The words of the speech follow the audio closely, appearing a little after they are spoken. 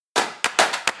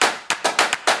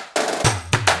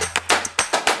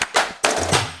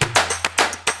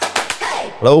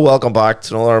Hello, welcome back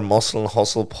to another Muscle and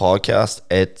Hustle podcast.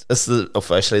 This is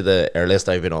officially the earliest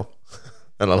I've been up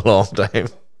in a long time.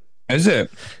 Is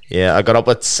it? Yeah, I got up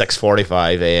at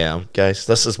 6:45 a.m. Guys,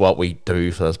 this is what we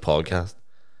do for this podcast.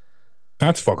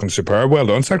 That's fucking superb. Well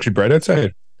done. It's actually bright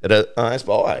outside. It is.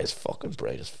 It's fucking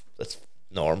bright. It's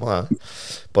normal, huh?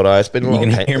 But it's been a You long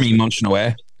can time. hear me munching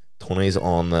away. Tony's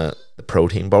on the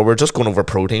protein bar. We're just going over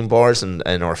protein bars and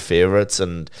our favorites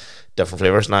and different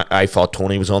flavors. And I thought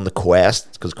Tony was on the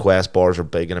Quest because Quest bars are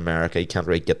big in America. You can't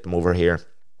really get them over here.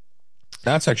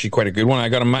 That's actually quite a good one. I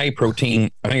got a My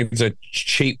Protein. I think it's a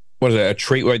cheap. What is it? A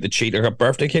treat without the cheat. I got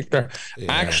birthday cake there.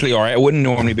 Yeah. Actually, all right. I wouldn't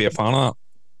normally be a fan of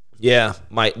that. Yeah,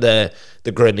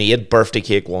 the grenade birthday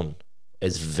cake one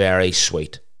is very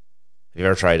sweet. Have you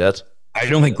ever tried it? I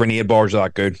don't think grenade bars are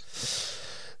that good.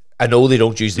 I know they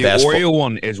don't use the The best. Oreo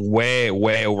one is way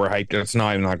overhyped. It's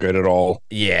not even that good at all.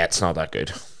 Yeah, it's not that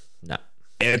good. No,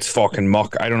 It's fucking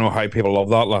muck. I don't know how people love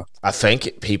that. Like. I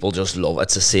think people just love it.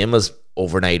 It's the same as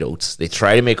overnight oats. They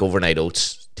try to make overnight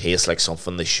oats taste like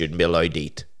something they shouldn't be allowed to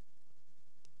eat.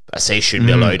 I say shouldn't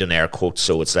be allowed in air quotes,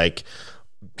 so it's like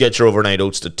get your overnight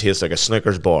oats to taste like a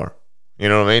Snickers bar. You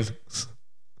know what I mean?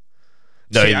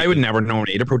 No, See, I would never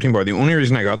normally eat a protein bar. The only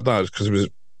reason I got that is because it was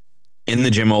in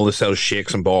the gym, all they sell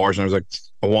shakes and bars, and I was like,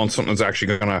 I want something that's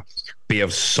actually going to be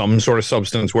of some sort of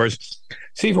substance. Whereas,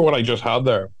 see, for what I just had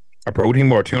there, a protein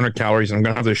bar, 200 calories, and I'm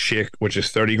going to have this shake, which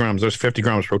is 30 grams. There's 50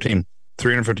 grams protein,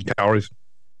 350 calories.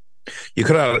 You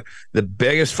could have the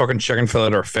biggest fucking chicken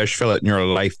fillet or fish fillet in your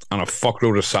life and a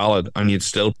fuckload of salad, and you'd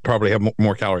still probably have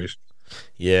more calories.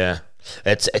 Yeah,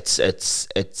 it's.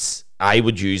 I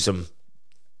would use them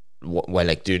while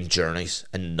like doing journeys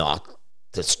and not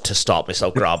to stop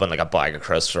myself grabbing like a bag of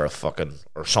crisps or a fucking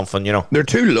or something. You know, They're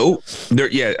too low.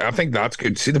 Yeah, I think that's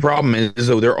good. See, the problem is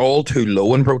though they're all too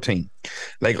low in protein.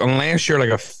 Like unless you're like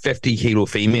a 50-kilo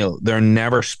female, they're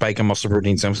never spiking muscle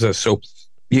protein synthesis. So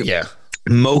yeah.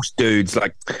 Most dudes,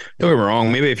 like, don't get me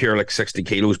wrong, maybe if you're like 60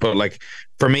 kilos, but like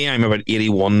for me, I'm about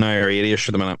 81 now or 80ish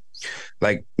at the minute.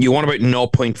 Like you want about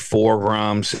 0.4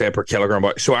 grams per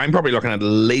kilogram. So I'm probably looking at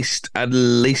least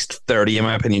 30 in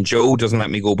my opinion. Joe doesn't let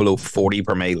me go below 40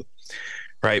 per meal,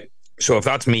 right? So if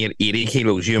that's me at 80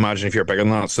 kilos, you imagine if you're bigger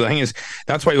than that. So the thing is,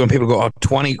 that's why when people go,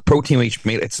 20 protein each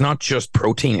meal, it's not just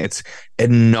protein, it's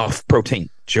enough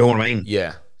protein. Do you know what I mean?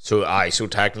 Yeah. So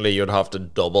technically you'd have to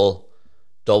double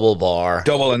bar.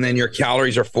 Double, and then your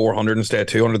calories are 400 instead of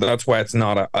 200. That's why it's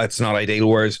not ideal.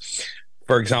 Whereas,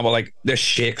 for example, like this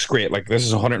shake's great. Like this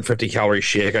is a 150 calorie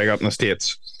shake I got in the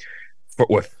States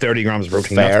with 30 grams of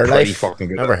protein. That's pretty fucking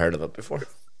good. Never heard of it before.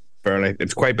 Fairly,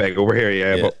 it's quite big over here,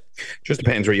 yeah. But just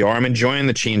depends where you are. I'm enjoying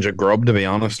the change of grub, to be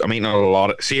honest. I'm eating a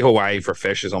lot. See, Hawaii for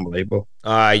fish is unbelievable.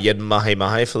 You had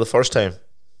mahi for the first time.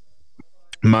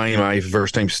 My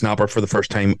first time, snapper for the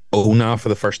first time, Ona for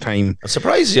the first time. I'm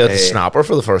surprised you had the snapper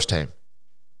for the first time.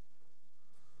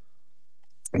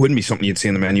 Wouldn't be something you'd see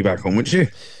in the menu back home, would you?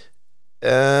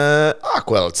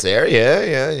 Well, it's there.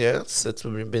 Yeah. It's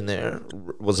been there.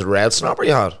 Was it red snapper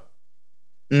you had?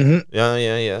 Mm-hmm.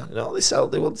 Yeah. No, they sell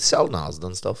Nasdaq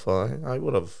and stuff. I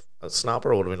would have. A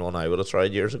snapper would have been one I would have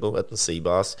tried years ago. At the sea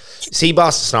bass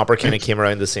snapper kind of came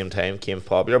around the same time, came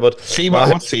popular. But what's sea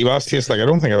bass taste like? I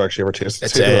don't think I've actually ever tasted.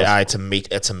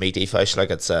 It's a meaty fish. Like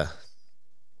it's a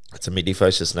meaty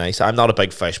fish. It's nice. I'm not a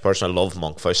big fish person. I love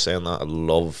monkfish. Saying that, I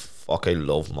love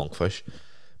monkfish.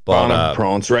 But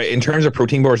prawns, right? In terms of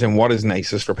protein bars, and what is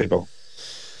nicest for people?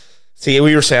 See,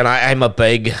 we were saying I'm a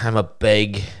big fan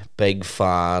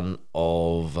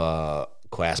of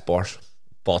Quest bars.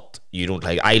 But you don't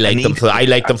like. I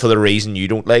like them for the reason you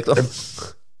don't like them.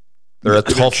 They're a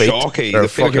tough eat. They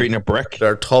feel like you're eating a brick.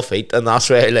 They're a tough eat, and that's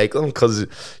why I like them because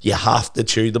you have to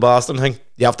chew the Boston thing.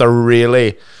 You have to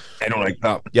really. I don't like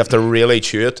that. You have to really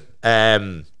chew it.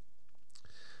 I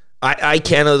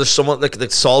kind of there's somewhat like the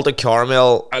salted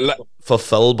caramel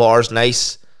fulfill bars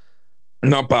nice.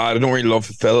 Not bad. I don't really love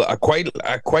fulfill. I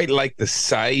quite like the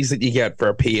size that you get for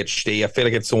a PhD. I feel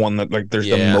like it's the one that like there's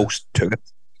the most to it.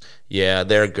 Yeah,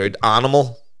 they're good.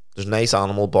 There's nice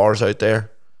animal bars out there.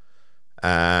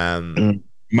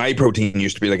 My protein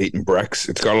used to be like eating bricks.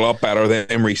 It's got a lot better.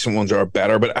 Them recent ones are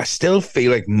better, but I still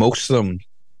feel like most of them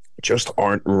just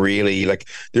aren't really like.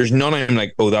 There's none of them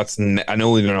like. Oh, I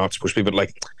know they're not supposed to be, but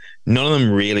like none of them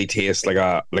really taste like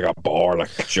a bar.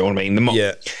 Like, do you know what I mean?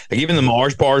 Like even the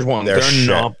Mars bars one, they're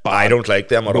not bad. I don't like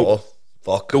them at all.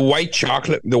 Fuck the white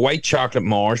chocolate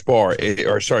Mars bar,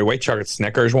 white chocolate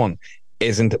Snickers one.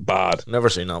 Isn't bad. Never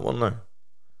seen that one now.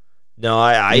 No,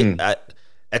 I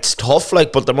it's tough.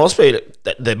 Like, but there must be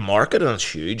the market and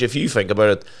it's huge. If you think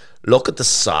about it, look at the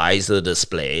size of the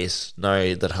displays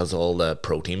now that has all the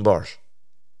protein bars.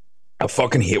 I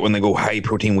fucking hate when they go high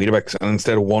protein Weetabix and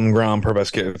instead of 1 gram per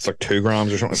biscuit, it's like 2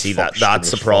 grams or something. See, It's fucking that's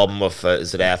stupid the as fuck. problem with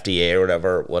is it FDA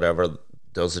or whatever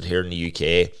does it here in the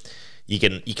UK. You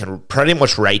can pretty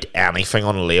much write anything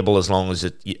on a label as long as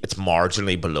it's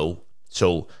marginally below.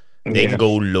 So they can Yeah.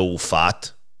 go low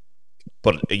fat,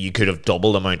 but you could have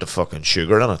double the amount of fucking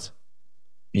sugar in it.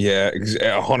 Yeah,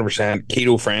 100%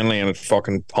 keto friendly and it's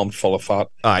fucking pumped full of fat.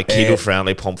 Keto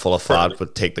friendly, pump full of fat,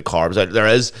 but take the carbs out. There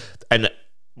is and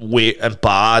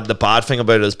the bad thing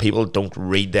about it is people don't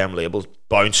read them labels,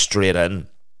 bounce straight in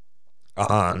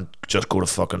and just go to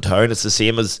fucking town. It's the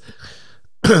same as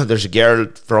there's a girl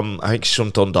from I think she's from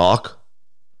Dundalk.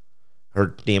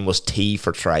 Her name was T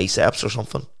for triceps or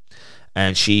something.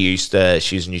 And she's a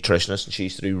nutritionist and she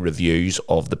used to do reviews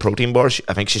of the protein bars.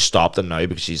 I think she stopped them now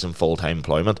because she's in full-time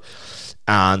employment.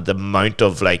 And the amount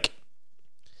of like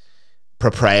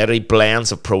proprietary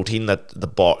blends of protein that a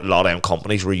lot of them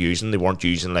companies were using, they weren't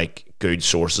using like good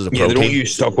sources of Yeah, they protein. don't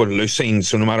use stuff with leucine,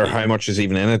 so no matter how much is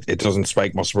even in it, it doesn't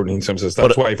spike muscle protein synthesis. But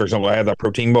That's why, for example, I had that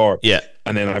protein bar, yeah,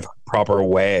 and then I've proper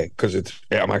whey because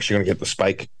I'm actually going to get the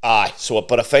spike.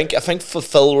 But I think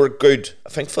Fulfill were good. I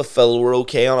think Fulfill were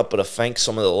okay on it, but I think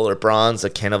some of the other brands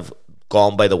that kind of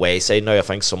gone by the wayside now. I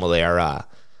think some of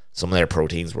their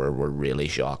proteins were really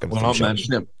shocking. Well, not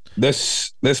mentioning it.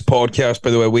 This podcast,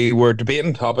 by the way, we were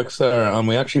debating topics there, and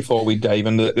we actually thought we'd dive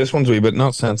into it. This one's a wee bit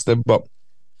not sensitive, but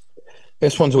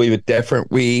this one's a wee bit different.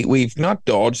 We've not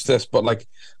dodged this, but like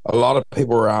a lot of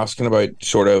people were asking about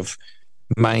sort of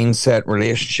mindset,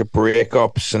 relationship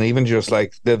breakups, and even just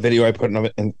like the video I put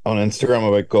on Instagram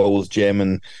about goals, gym,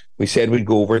 and we said we'd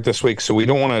go over it this week. So we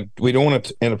don't want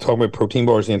to end up talking about protein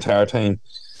bars the entire time.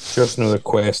 Just know that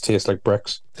Quest tastes like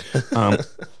bricks.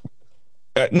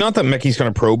 Not that Mickey's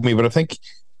going to probe me, but I think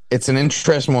it's an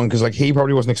interesting one because like he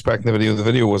probably wasn't expecting the video. The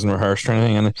video wasn't rehearsed or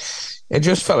anything, and it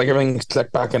just felt like everything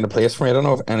clicked back into place for me. I don't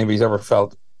know if anybody's ever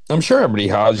felt. I'm sure everybody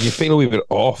has. You feel a wee bit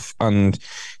off, and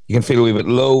you can feel a wee bit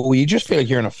low. You just feel like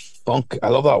you're in a funk. I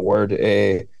love that word.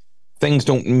 Things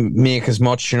don't make as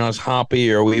much. You're not as happy.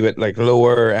 You're a wee bit like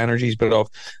lower. Energy's a bit off.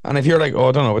 And if you're like, oh,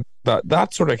 I don't know,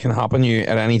 that sort of can happen to you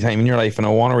at any time in your life. And I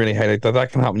want to really highlight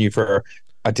that can happen to you for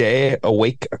a day, a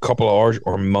week, a couple of hours,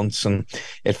 or months. And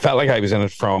it felt like I was in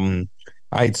it from,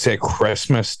 I'd say,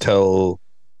 Christmas till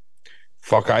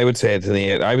I would say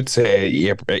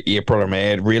April or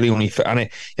May. It really only and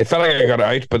it felt like I got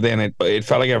out, but then it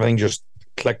felt like everything just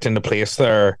clicked into place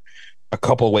there a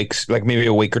couple of weeks, like maybe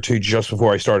a week or two just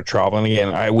before I started traveling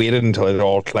again. I waited until it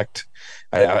all clicked.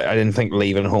 I didn't think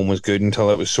leaving home was good until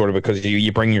it was sort of because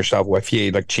you bring yourself with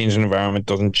you. Like changing environment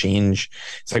doesn't change.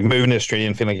 It's like moving to Australia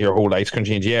and feeling like your whole life's going to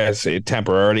change. Yes,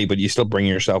 temporarily, but you still bring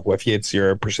yourself with you. It's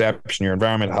your perception, your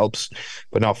environment helps,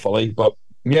 but not fully. But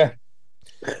yeah,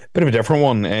 bit of a different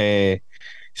one.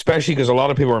 Especially because a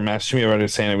lot of people were messaging me about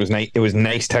it, saying it was nice. It was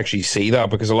nice to actually see that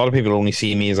because a lot of people only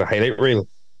see me as a highlight reel.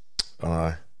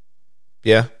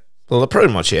 Yeah. Well,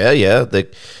 pretty much, yeah.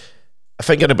 I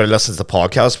think anybody listens to the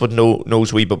podcast would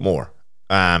knows a wee bit more.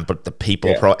 But the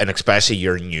people, and especially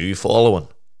your new following,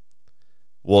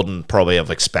 wouldn't probably have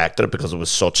expected it because it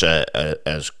was such a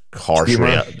harsh,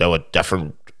 a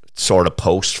different sort of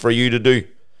post for you to do.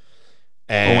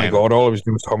 Oh my god! All I was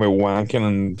doing was talking about wanking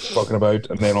and fucking about,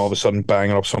 and then all of a sudden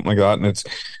banging up something like that, and it's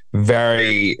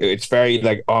very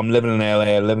like, oh, I'm living in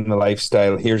LA, living the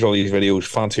lifestyle. Here's all these videos,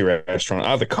 fancy restaurant,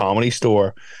 at the Comedy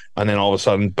Store, and then all of a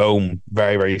sudden, boom,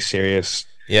 very very serious.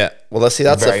 Yeah, well, that's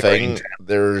the thing.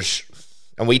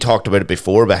 And we talked about it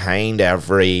before. Behind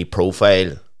every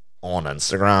profile on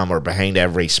Instagram, or behind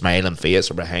every smiling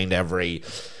face, or behind every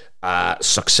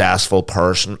successful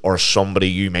person or somebody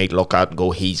you might look at and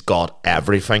go, he's got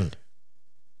everything,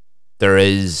 there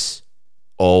is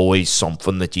always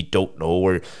something that you don't know.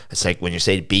 Or it's like when you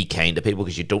say be kind to people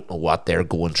because you don't know what they're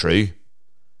going through.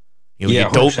 You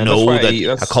don't know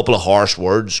that a couple of harsh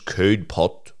words could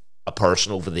put a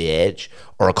person over the edge,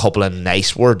 or a couple of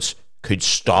nice words could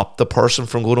stop the person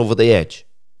from going over the edge.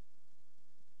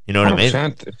 You know what 100%. I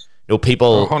mean?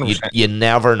 People, you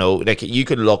never know. Like, you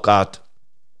could look at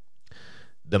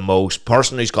the most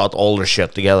person who's got all their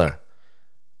shit together,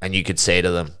 and you could say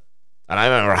to them, and I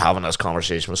remember having this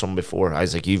conversation with someone before. I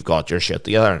was like, you've got your shit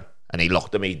together. And he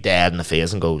looked at me dead in the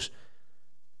face and goes,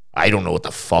 I don't know what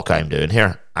the fuck I'm doing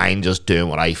here. I'm just doing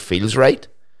what I feels right,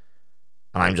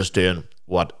 and I'm just doing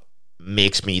what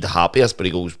makes me the happiest. But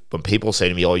he goes, when people say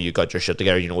to me, oh, you got your shit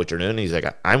together, you know what you're doing, he's like,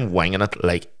 I'm winging it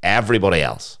like everybody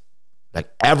else. Like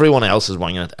everyone else is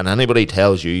winging it, and anybody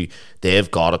tells you they've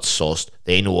got it sussed,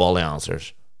 they know all the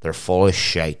answers, they're full of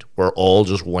shit. We're all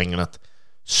just winging it.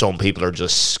 Some people are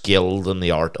just skilled in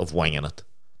the art of winging it.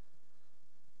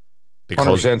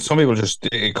 because 100%. Some people just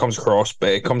it comes across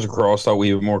that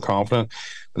way more confident.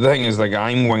 The thing is, like,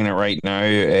 I'm winging it right now.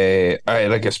 I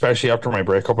like, especially after my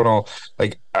breakup and all.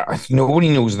 Like, nobody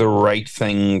knows the right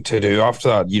thing to do after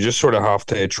that. You just sort of have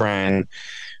to try and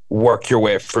work your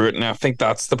way through it. And I think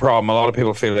that's the problem. A lot of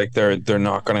people feel like they're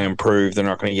not going to improve, they're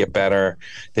not going to get better.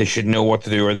 They should know what to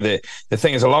do. Or the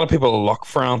thing is, a lot of people look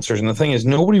for answers, and the thing is,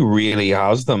 nobody really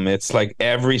has them. It's like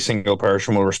every single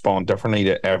person will respond differently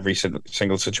to every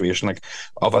single situation. Like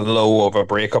of a low, of a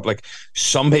breakup. Like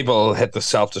some people hit the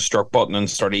self destruct button and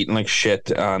start eating like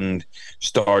shit and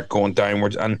start going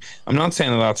downwards. And I'm not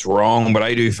saying that that's wrong, but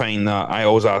I do find that I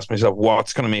always ask myself,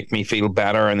 what's going to make me feel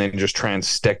better, and then just try and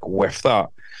stick with that.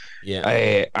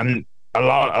 yeah, And a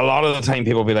lot of the time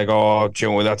people be like, "Oh,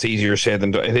 Joe, that's easier said than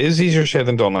done." It is easier said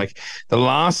than done. Like the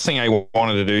last thing I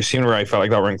wanted to do, seeing where I felt like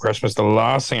that around Christmas, the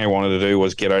last thing I wanted to do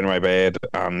was get out of my bed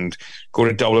and go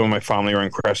to Dublin with my family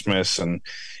around Christmas, and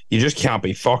you just can't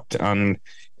be fucked. And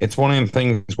it's one of them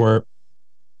things where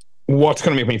what's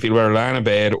going to make me feel better, lying in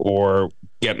bed or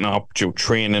getting up,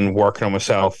 training, working on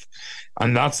myself.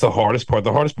 And that's the hardest part.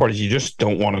 The hardest part is you just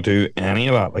don't want to do any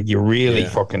of that. Like you really yeah,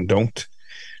 fucking don't.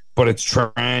 But it's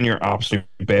trying your absolute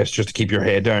best just to keep your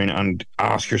head down and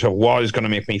ask yourself, what is going to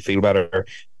make me feel better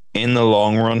in the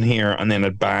long run here, and then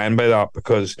abide by that,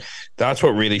 because that's what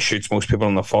really shoots most people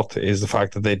in the foot, is the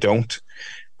fact that they don't.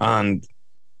 And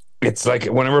it's like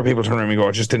whenever people turn around and go,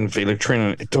 I just didn't feel like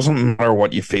training. It doesn't matter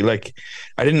what you feel like.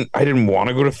 I didn't want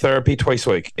to go to therapy twice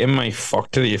a week. In my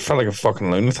fuck today, it felt like a fucking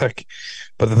lunatic.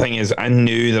 But the thing is, I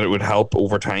knew that it would help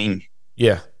over time.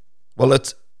 yeah. Well,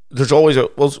 there's always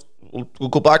we'll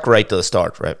go back right to the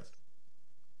start, right?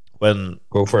 When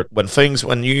Go for it.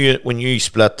 when you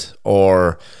split,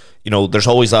 or there's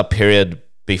always that period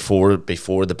before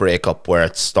the breakup where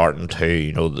it's starting to,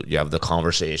 you have the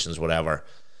conversations, whatever.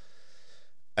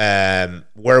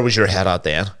 Where was your head at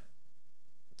then?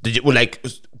 Did you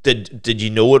did you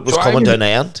know it was So coming to an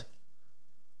end?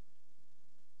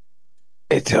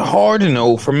 it's hard to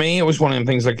know. For me, it was one of the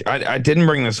things, like I didn't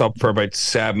bring this up for about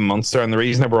 7 months there. And the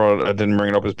reason I didn't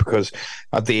bring it up is because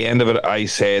at the end of it, I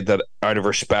said that out of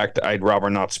respect, I'd rather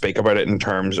not speak about it in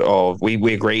terms of,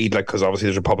 we agreed, like, because obviously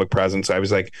there's a public presence. I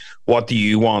was like, what do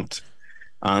you want?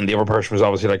 And the other person was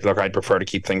obviously like, look, I'd prefer to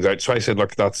keep things out. So I said,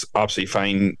 look, that's absolutely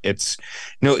fine. It's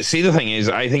no, see, the thing is,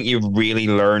 I think you really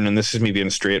learn, and this is me being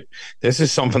straight, this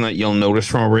is something that you'll notice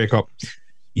from a breakup.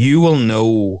 You will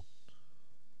know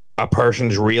a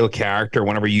person's real character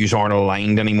whenever you aren't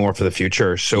aligned anymore for the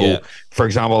future. Yeah, So, for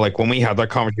example, like when we had that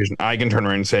conversation, I can turn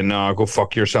around and say, no, go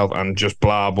fuck yourself and just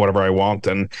blab whatever I want.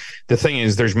 And the thing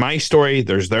is, there's my story,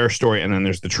 there's their story, and then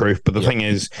there's the truth. But the yeah. thing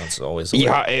is, That's always the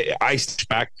way.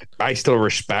 yeah, I still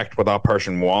respect what that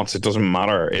person wants. It doesn't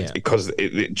matter. It's Yeah, because do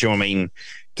you know what I mean? It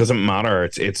doesn't matter.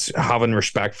 It's having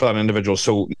respect for that individual.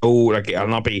 So, no, like, I'll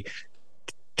not be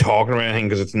talking about anything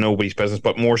because it's nobody's business,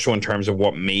 but more so in terms of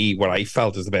what I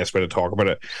felt is the best way to talk about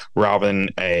it, rather than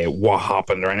what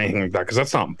happened or anything like that, because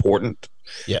that's not important.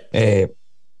 yeah,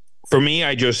 For me,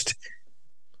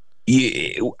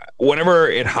 whenever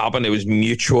it happened, it was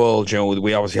mutual.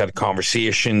 We obviously had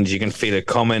conversations. You can feel it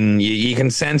coming. You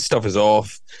can sense stuff is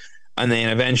off. And then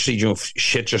eventually,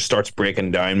 shit just starts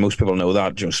breaking down. Most people know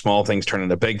that. Small things turn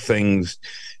into big things.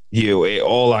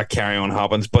 All that carry on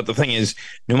happens. But the thing is,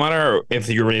 no matter if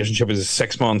your relationship is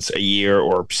 6 months, a year,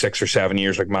 or 6 or 7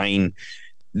 years like mine,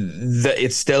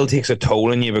 it still takes a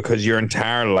toll on you, because your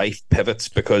entire life pivots,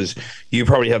 because you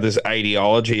probably have this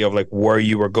ideology of like where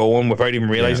you were going without even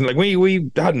realizing. yeah, Like we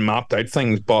hadn't mapped out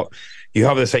things, but you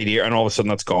have this idea, and all of a sudden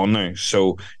that's gone now.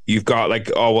 So you've got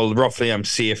like, oh well, roughly I'm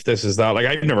safe. This is that. Like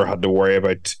I've never had to worry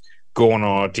about going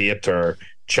on a date or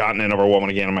chatting another woman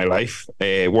again in my life.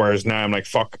 Whereas now I'm like,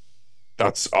 fuck,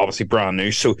 that's obviously brand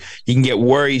new. So you can get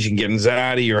worries, you can get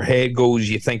anxiety, your head goes,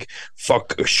 you think,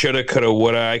 fuck, shoulda, coulda,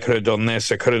 woulda, I could have done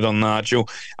this, I could have done that, And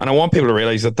I want people to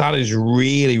realize that that is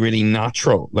really, really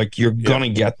natural. Like you're yeah, gonna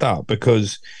get that,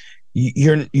 because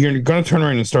you're gonna turn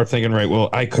around and start thinking, right, well,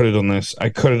 I could have done this, I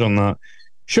could have done that,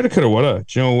 shoulda, coulda, woulda.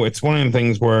 It's one of the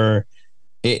things where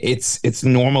it's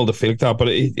normal to feel like that, but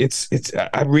it's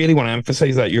I really want to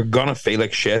emphasize that you're gonna feel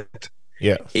like shit,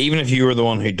 yeah, even if you were the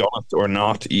one who done it or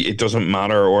not. It doesn't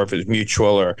matter, or if it's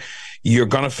mutual, or you're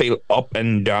gonna feel up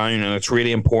and down. And it's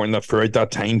really important that throughout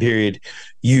that time period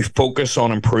you focus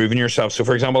on improving yourself. So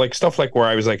for example, like stuff like where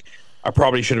I was like, I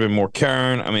probably should have been more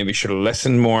caring, I maybe should have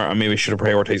listened more, I maybe should have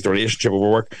prioritized the relationship over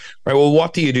work. Right, well,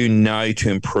 what do you do now to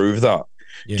improve that?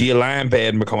 Do yeah, you lie in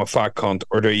bed and become a fat cunt,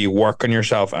 or do you work on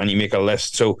yourself and you make a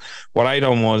list? So what I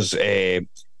done was,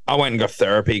 I went and got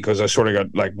therapy because I sort of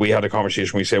got like we had a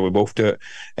conversation. We said we both do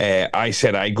it. I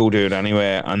said I go do it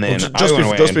anyway, and Well, then I went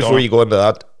away just and before done you go into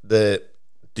that,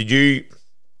 did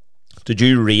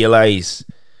you realize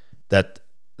that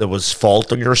there was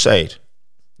fault on your side?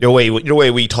 The way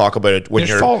we talk about it when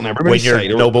There's fault on everybody's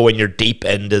side. but when you're deep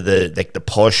into the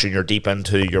push and you're deep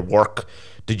into your work,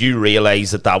 did you realize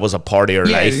that was a part of your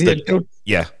life?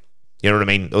 Yeah, you know what I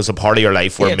mean. It was a part of your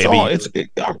life where but it's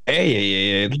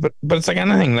like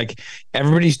anything. Like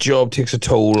everybody's job takes a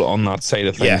toll on that side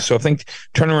of things. Yeah. So I think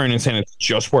turning around and saying it's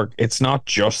just work, it's not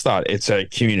just that. It's a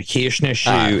communication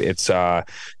issue. It's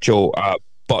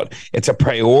but it's a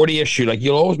priority issue. Like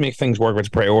you'll always make things work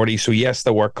with priority. So yes,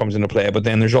 the work comes into play, but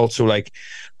then there's also like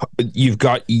you've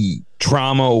got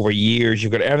trauma over years.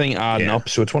 You've got everything adding up.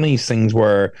 So it's one of these things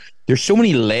where there's so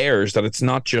many layers that it's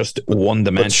not just one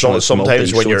dimensional. But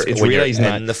sometimes when you're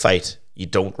in the fight, you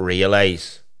don't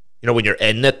realize. When you're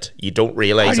in it, you don't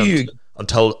realize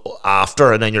until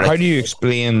after, and then you're like, how do you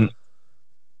explain?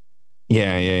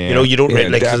 Yeah. You don't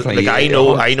like I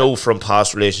know from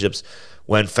past relationships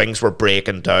when things were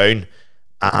breaking down,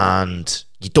 and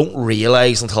you don't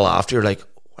realize until after. You're like,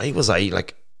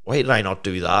 why did I not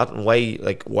do that? And why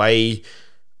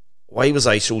was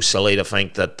I so silly to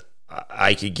think that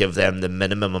I could give them the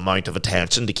minimum amount of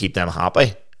attention to keep them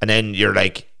happy? And then you're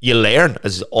like, you learn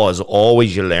as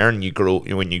always. You learn, you grow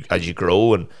as you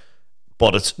grow,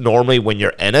 but it's normally when you're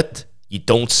in it, you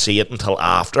don't see it until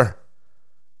after.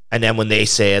 And then when they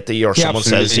say it to you or someone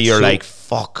says to you, you're like,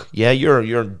 fuck, yeah, you're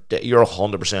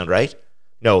 100% right.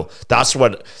 No, that's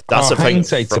the thing.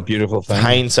 Hindsight's a beautiful thing.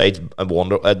 Hindsight, I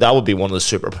wonder, that would be one of the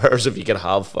superpowers if you could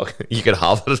have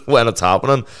it when it's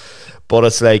happening. But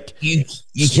it's like you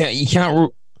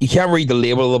can't read the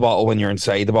label of the bottle when you're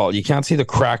inside the bottle. You can't see the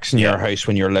cracks in your house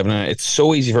when you're living in it. It's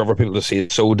so easy for other people to see.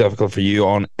 It's so difficult for you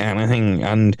on anything.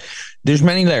 And there's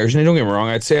many layers. And don't get me wrong,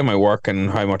 I'd say my work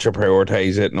and how much I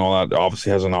prioritize it and all that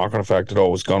obviously has a knock-on effect. It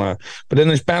always gonna. But then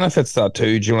there's benefits to that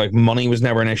too. Like money was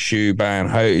never an issue. Buying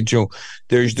how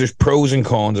there's pros and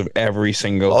cons of every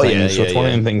single thing. So it's one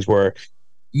of them things where.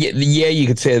 Yeah, you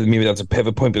could say that maybe that's a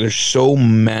pivot point, but there's so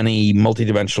many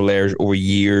multidimensional layers over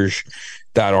years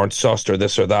that aren't sussed or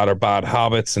this or that or bad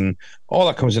habits and all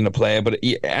that comes into play. But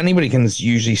anybody can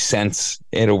usually sense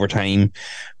it over time.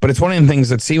 But it's one of the things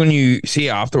that when you see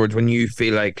afterwards, when you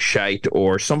feel like shite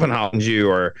or something happens to you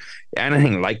or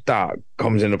anything like that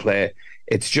comes into play,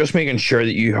 it's just making sure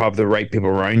that you have the right people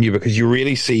around you because you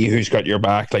really see who's got your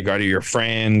back, like out of your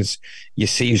friends. You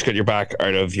see who's got your back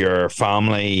out of your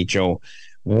family,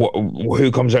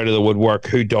 who comes out of the woodwork,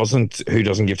 who doesn't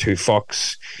give two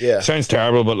fucks. Sounds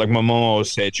terrible, but like my mom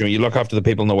always said, you look after the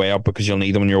people on the way up because you'll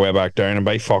need them on your way back down. And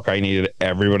by fuck, I needed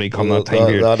everybody come that time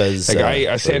period. That is like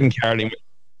I said in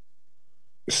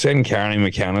Carly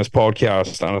McKenna's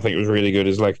podcast, and I think it was really good.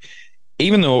 Is like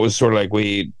even though it was sort of like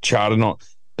we chatted on,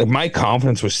 like my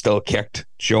confidence was still kicked.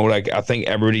 Like I think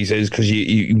everybody's is because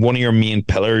you one of your main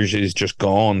pillars is just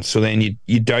gone. So then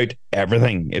you doubt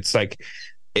everything. It's like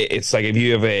if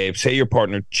you have say your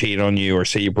partner cheated on you or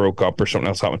say you broke up or something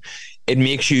else happened, it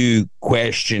makes you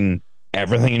question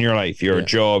everything in your life, your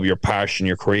job, your passion,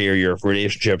 your career, your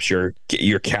relationships, your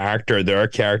character, their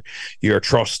character, your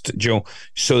trust,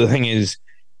 So the thing is,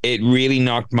 it really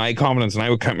knocked my confidence, and I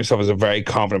would count myself as a very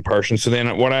confident person. So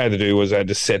then what I had to do was I had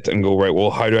to sit and go, right,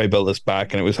 well, how do I build this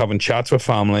back? And it was having chats with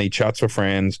family, chats with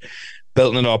friends,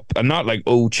 building it up, and not like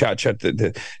chat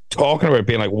talking about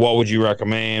being like, what would you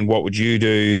recommend, what would you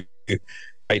do,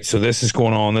 right? So this is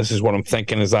going on, this is what I'm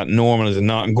thinking, is that normal, is it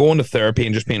not? And going to therapy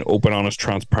and just being open, honest,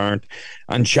 transparent,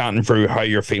 and chatting through how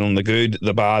you're feeling, the good,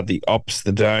 the bad, the ups,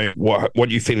 the down, what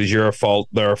you feel is your fault,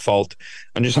 their fault,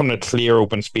 and just having a clear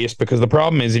open space. Because the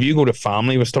problem is if you go to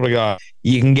family with stuff like that,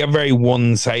 you can get very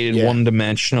one-sided,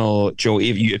 one-dimensional.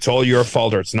 It's all your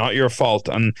fault or it's not your fault.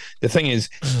 And the thing is,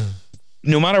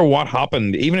 no matter what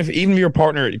happened, even if your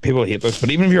partner, people hate this,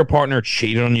 but even if your partner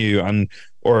cheated on you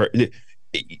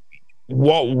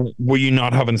what were you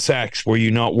not having sex? Were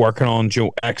you not working on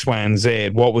X, Y, and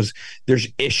Z? There's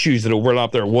issues that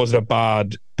overlap there. Was it a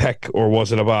bad pick or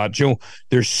was it a bad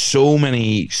There's so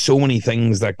many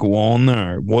things that go on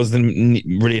there. Was the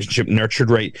relationship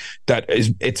nurtured right?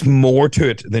 It's more to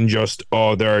it than just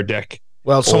they're a dick.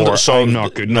 Well, I'm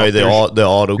not good. No, the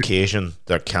odd occasion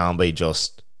there can be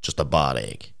just a bad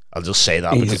egg. I'll just say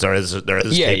that because there is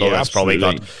people that's probably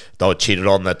got cheated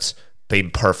on that's been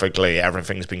perfectly,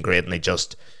 everything's been great, and they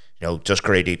just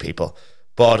greedy people.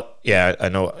 But yeah, I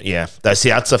know. Yeah, that's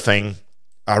the thing.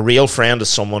 A real friend is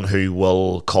someone who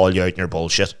will call you out in your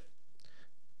bullshit,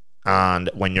 and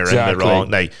when you're in the wrong.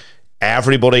 Now,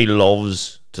 everybody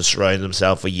loves to surround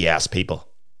themselves with yes people.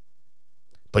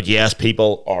 But yes,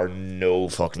 people are no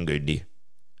fucking good to you.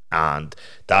 And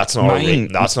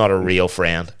Mine, that's not a real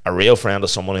friend. A real friend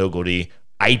is someone who'll go to you,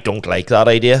 I don't like that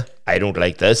idea. I don't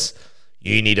like this.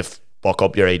 You need to fuck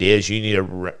up your ideas. You need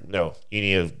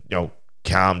to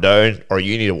calm down, or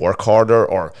you need to work harder,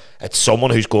 or it's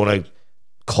someone who's going to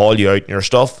call you out in your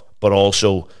stuff, but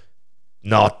also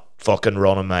not fucking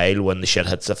run a mile when the shit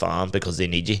hits the fan because they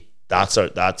need you. That's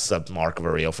a mark of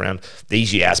a real friend.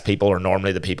 These yes people are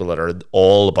normally the people that are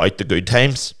all about the good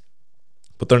times,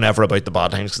 but they're never about the bad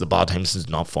times because the bad times is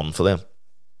not fun for them.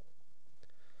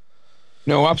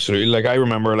 no, absolutely. Like I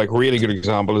remember, like really good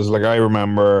example is like I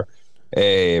remember,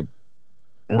 uh,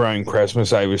 around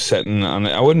Christmas I was sitting and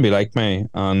I wouldn't be like me,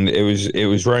 and it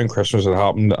was around Christmas it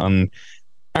happened, and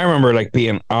I remember like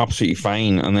being absolutely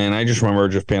fine, and then I just remember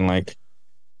just being like,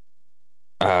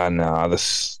 nah,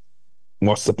 this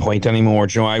what's the point anymore?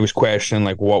 Do you know, I was questioning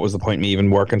like what was the point in me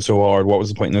even working so hard? What was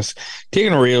the point in this?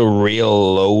 Taking a real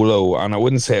low, and I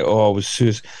wouldn't say oh it was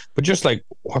sus, but just like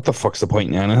what the fuck's the point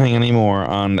in anything anymore?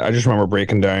 And I just remember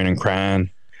breaking down and crying,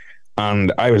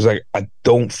 and I was like, I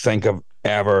don't think I've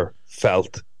ever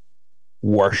felt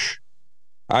worse.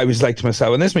 I was like to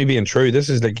myself, and this may be true. This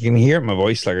is like you can hear it in my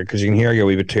voice, like because you can hear I get a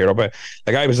wee bit teared up.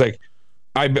 Like I was like,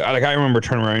 I remember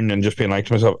turning around and just being like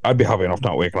to myself, I'd be happy enough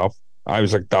not waking up. I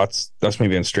was like, that's me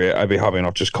being straight. I'd be happy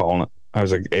enough just calling it. I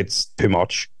was like, it's too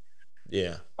much.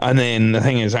 Yeah. And then the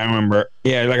thing is, I remember,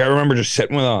 yeah, like I remember just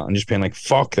sitting with that and just being like,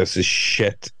 fuck, this is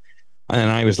shit. And then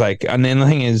I was like, and then the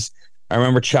thing is, I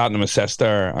remember chatting to my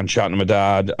sister and chatting to my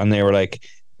dad, and they were like,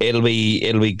 it'll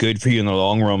be good for you in the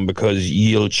long run because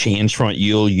you'll change from it,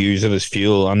 you'll use it as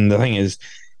fuel. And the thing is,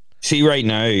 see, right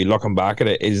now, looking back at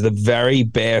it, is the very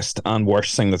best and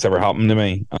worst thing that's ever happened to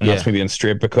me. And Yeah. that's me being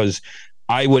straight because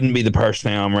I wouldn't be the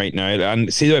person I am right now.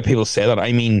 And see the way people say that.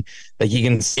 I mean, like you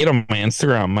can see it on my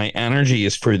Instagram. My energy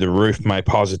is through the roof. My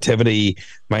positivity,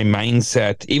 my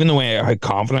mindset, even the way how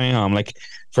confident I am. Like,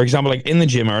 for example, like in the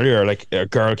gym earlier, like a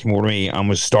girl came over to me and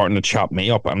was starting to chop me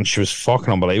up, and she was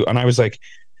fucking unbelievable. And I was like,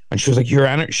 and she was like, your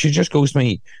energy. She just goes to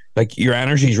me like, your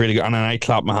energy is really good. And then I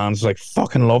clapped my hands like,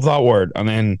 fucking love that word. And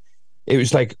then it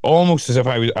was like almost as if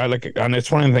I like, and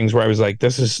it's one of the things where I was like,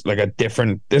 this is like a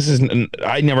different, this is,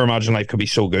 I never imagined life could be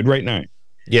so good right now.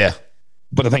 Yeah.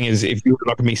 But the thing is, if you were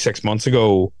looking at me 6 months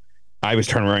ago, I was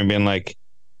turning around being like,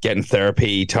 getting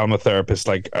therapy, telling my therapist,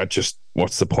 like, I just,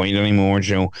 what's the point anymore,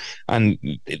 you know? And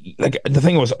like, the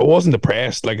thing was, I wasn't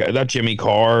depressed. Like, that Jimmy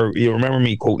Carr, you remember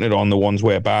me quoting it on the ones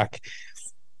way back?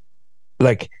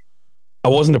 Like, I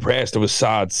wasn't depressed. I was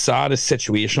sad. Sad is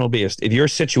situational based. If your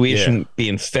Yeah. situation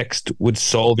being fixed would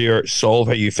solve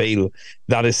how you feel,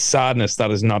 that is sadness.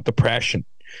 That is not depression.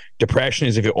 Depression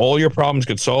is if all your problems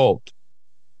get solved,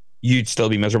 you'd still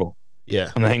be miserable.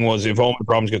 Yeah. And the thing was, if all my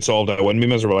problems get solved, I wouldn't be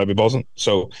miserable. I'd be buzzing.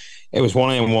 So it was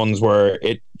one of them ones where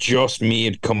it just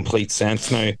made complete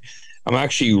sense now. I'm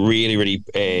actually really,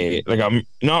 really, like, I'm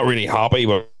not really happy,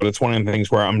 but it's one of them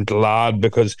things where I'm glad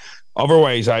because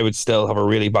otherwise I would still have a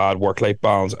really bad work life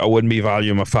balance. I wouldn't be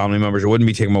valuing my family members. I wouldn't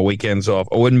be taking my weekends off.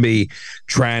 I wouldn't be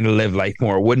trying to live life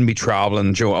more. I wouldn't be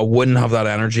traveling, Joe. I wouldn't have that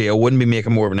energy. I wouldn't be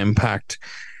making more of an impact.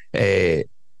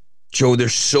 Joe,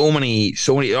 there's so many.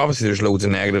 Obviously, there's loads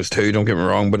of negatives too. Don't get me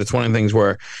wrong, but it's one of the things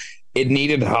where it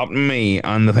needed to happen to me.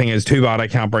 And the thing is, too bad I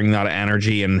can't bring that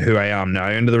energy and who I am now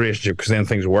into the relationship because then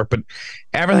things work. But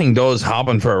everything does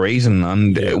happen for a reason,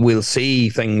 and we'll see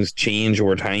things change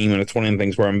over time. And it's one of the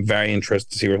things where I'm very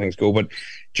interested to see where things go. But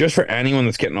just for anyone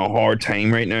that's getting a hard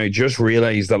time right now, just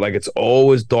realize that like it's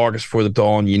always darkest before the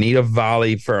dawn. You need a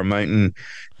valley for a mountain.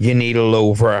 You need a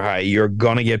low for a high. You're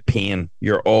gonna get pain.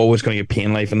 You're always gonna get pain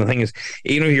in life. And the thing is,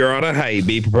 even if you're at a high,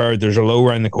 be prepared. There's a low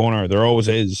around the corner. There always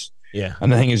is. Yeah.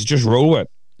 And the thing is, just roll with it.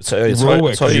 It's Roll how,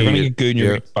 with it's it how because you're you, gonna get good and you're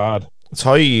yeah. gonna get bad. It's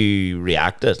how you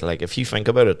react it. Like if you think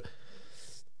about it,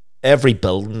 every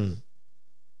building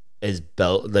is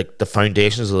built like the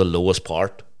foundations of the lowest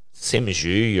part. Same as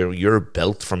you. You're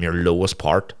built from your lowest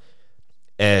part.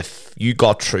 If you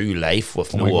got through life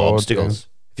with Oh no my God, obstacles,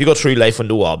 if you got through life with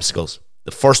no obstacles,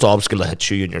 the first obstacle that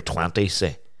hits you in your 20s,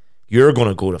 say, you're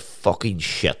gonna go to fucking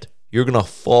shit. You're gonna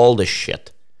fall to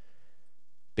shit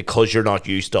because you're not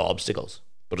used to obstacles.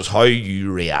 But it's how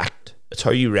you react. It's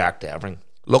how you react to everything.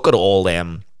 Look at all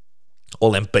them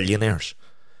billionaires.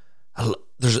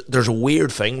 There's a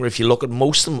weird thing where if you look at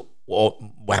most of them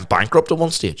went bankrupt at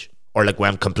one stage or like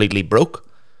went completely broke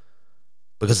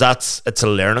because it's a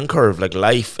learning curve. Like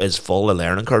life is full of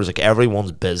learning curves. Like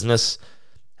everyone's business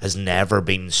has never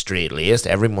been straight laced.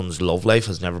 Everyone's love life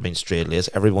has never been straight laced.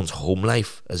 Everyone's home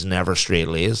life is never straight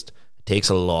laced. It takes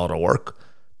a lot of work,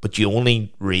 but you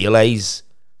only realize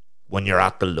when you're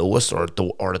at the lowest or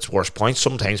its worst points.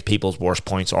 Sometimes people's worst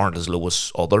points aren't as low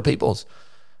as other people's.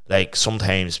 Like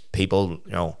sometimes people,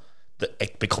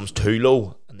 it becomes too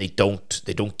low and they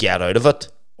don't get out of it,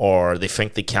 or they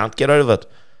think they can't get out of it.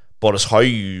 But it's how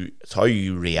you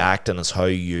react, and it's how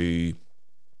you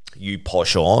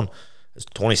push on. As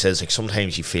Tony says, like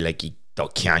sometimes you feel like you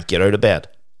can't get out of bed.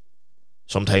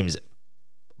 Sometimes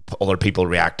other people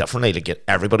react differently. Like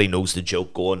everybody knows the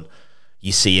joke going.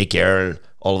 You see a girl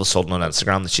all of a sudden on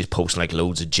Instagram that she's posting like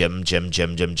loads of gym,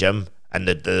 and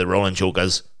the running joke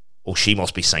is, oh, she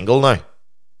must be single now.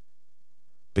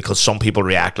 Because some people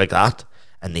react like that,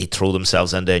 and they throw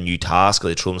themselves into a new task, or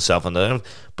they throw themselves into it.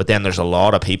 But then there's a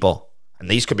lot of people, and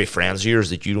these could be friends of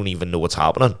yours that you don't even know what's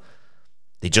happening.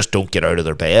 They just don't get out of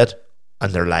their bed,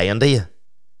 and they're lying to you.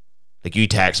 Like you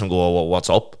text them, go, oh, what's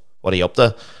up? What are you up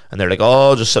to? And they're like,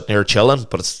 oh, just sitting here chilling.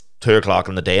 But it's 2 o'clock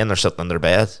in the day, and they're sitting in their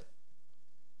bed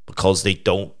because they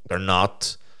don't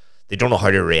know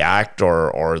how to react,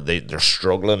 or they're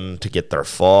struggling to get their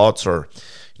thoughts, or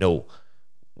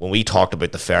when we talked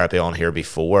about the therapy on here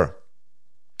before,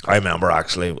 I remember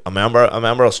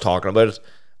us talking about it,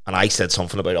 and I said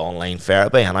something about online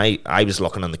therapy, and I was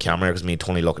looking in the camera because me and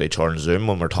Tony look at each other on Zoom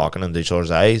when we're talking into each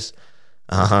other's eyes,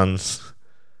 and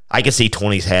I could see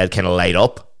Tony's head kind of light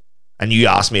up, and you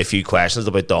asked me a few questions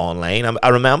about the online. I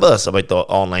remember this about the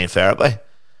online therapy,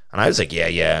 and I was like,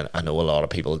 yeah, I know a lot of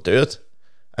people do it.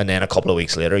 And then a couple of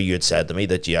weeks later, you had said to me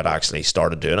that you had actually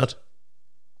started doing it.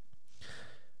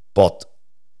 But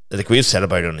like we've said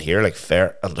about it in here, like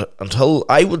until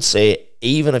I would say,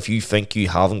 even if you think you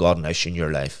haven't got an issue in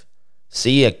your life,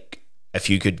 see if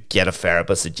you could get a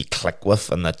therapist that you click with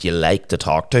and that you like to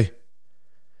talk to,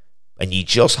 and you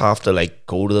just have to like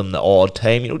go to them the odd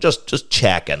time, just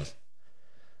check in.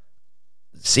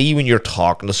 See when you're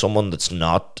talking to someone that's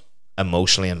not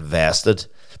emotionally invested,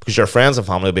 because your friends and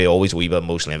family will be always a wee bit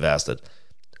emotionally invested,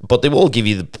 but they will give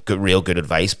you the real good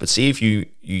advice. But see if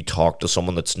you talk to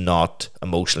someone that's not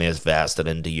emotionally invested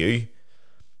into you,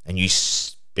 and you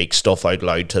speak stuff out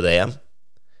loud to them,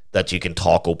 that you can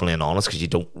talk openly and honest, because you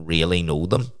don't really know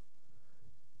them.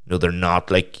 They're not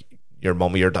like your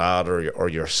mum or your dad or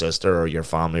your sister or your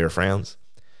family or friends.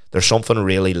 There's something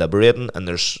really liberating, and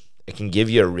it can give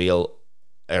you a real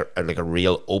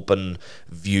open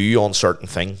view on certain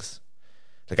things.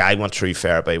 Like I went through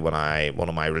therapy when one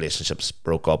of my relationships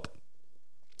broke up.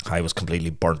 I was completely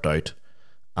burnt out,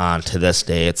 and to this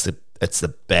day, it's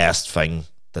the best thing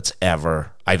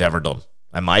I've ever done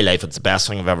in my life. It's the best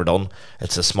thing I've ever done.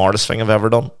 It's the smartest thing I've ever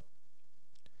done.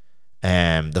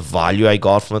 The value I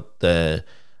got from it,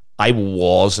 I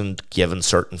wasn't given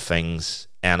certain things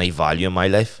any value in my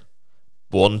life.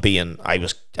 One being, I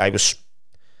was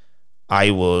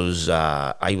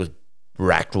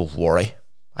wrecked with worry.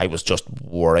 I was just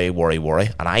worry,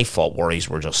 and I thought worries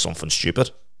were just something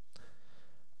stupid.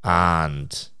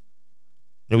 And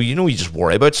you just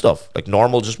worry about stuff like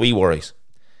normal, just wee worries.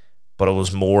 But it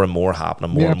was more and more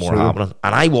happening, more happening,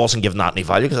 and I wasn't giving that any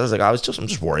value, because I was like, I'm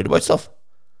just worried about stuff.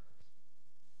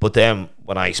 But then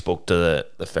when I spoke to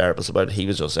the therapist about it, he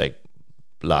was just like,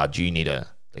 lad, you need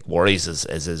worries is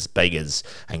as big as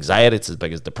anxiety, it's as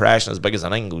big as depression, as big as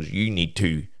anything. Goes, you need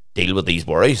to deal with these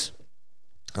worries.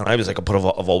 And I was like, but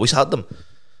I've always had them.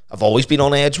 I've always been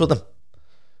on edge with them.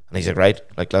 And he's like, right,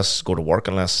 like let's go to work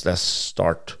and let's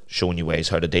start showing you ways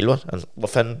how to deal with it. And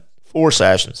within 4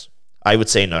 sessions, I would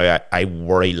say now I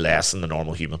worry less than the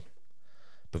normal human,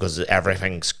 because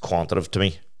everything's quantitative to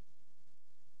me.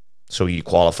 So you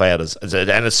qualify it and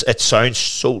it sounds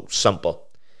so simple.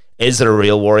 Is it a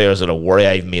real worry, or is it a worry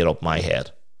I've made up my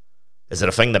head? Is it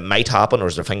a thing that might happen, or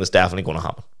is it a thing that's definitely going to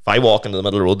happen? If I walk into the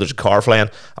middle of the road, there's a car flying,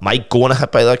 am I going to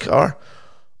hit by that car?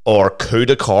 Or could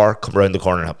a car come around the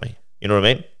corner and hit me? You know what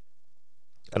I mean?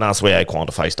 And that's the way I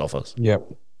quantify stuff as. Yep.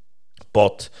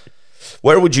 But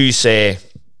where would you say,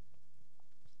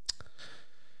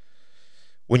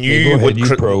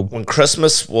 when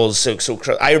Christmas was so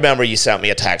I remember you sent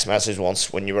me a text message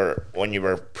once when you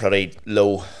were pretty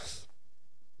low,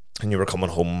 and you were coming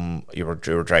home, you were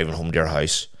driving home to your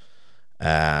house,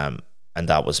 and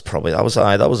that was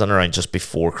in around just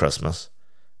before Christmas.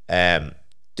 Do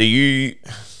you,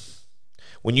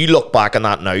 when you look back on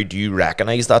that now, do you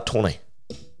recognize that, Tony,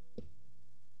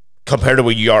 compared to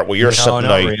where you're sitting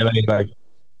now? Really, like,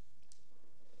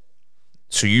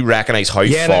 so you recognize how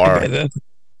far?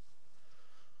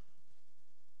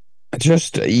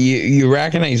 Just you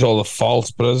recognize all the faults,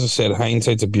 but as I said,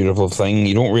 hindsight's a beautiful thing.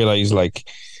 You don't realize, like,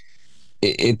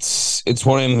 it's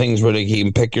one of them things where, like, you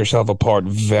can pick yourself apart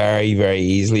very, very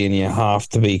easily, and you have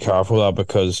to be careful of that,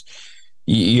 because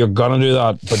you're gonna do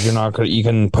that, but you're not gonna. You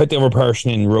can put the other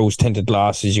person in rose tinted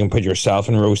glasses. You can put yourself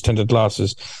in rose tinted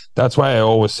glasses. That's why I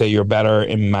always say you're better,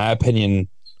 in my opinion,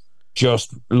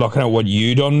 just looking at what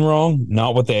you done wrong,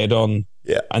 not what they done,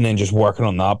 Yeah. and then just working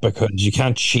on that because you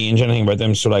can't change anything about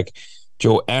them. So like,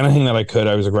 Joe, anything that I could,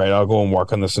 I was like, right, I'll go and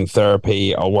work on this in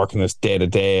therapy. I'll work on this day to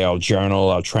day. I'll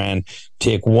journal. I'll try and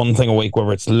take one thing a week,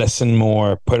 whether it's listen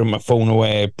more, put my phone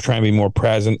away, try and be more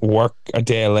present, work a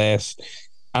day less,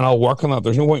 and I'll work on that.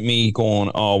 There's no point me going,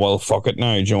 oh well, fuck it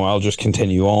now, Joe. I'll just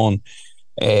continue on.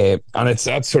 And it's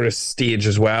that sort of stage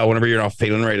as well. Whenever you're not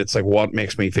feeling right, it's like, what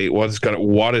makes me feel?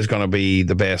 What is gonna be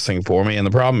the best thing for me? And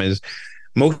the problem is,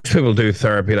 most people do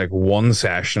therapy like one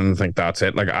session and think that's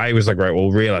it. Like I was like, right,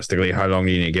 well, realistically, how long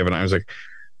do you need to give it? And I was like,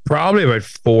 probably about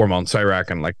 4 months, I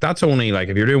reckon. Like that's only like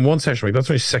if you're doing one session a week, that's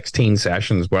only 16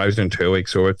 sessions. But I was doing 2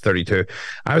 weeks, so about 32.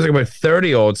 I was like about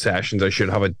 30 odd sessions. I should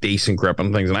have a decent grip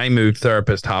on things, and I moved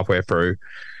therapist halfway through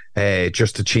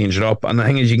just to change it up. And the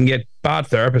thing is, you can get bad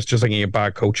therapists just like you get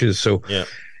bad coaches. So Yeah.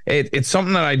 it's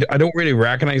something that I don't really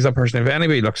recognize that person. If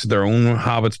anybody looks at their own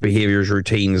habits, behaviors,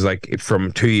 routines, like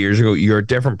from 2 years ago, you're a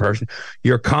different person.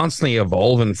 You're constantly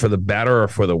evolving for the better or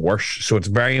for the worse. So it's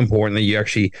very important that you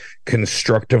actually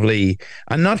constructively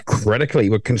and not critically,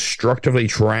 but constructively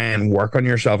try and work on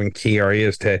yourself in key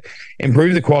areas to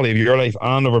improve the quality of your life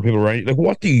and other people around you. Like,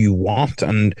 what do you want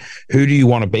and who do you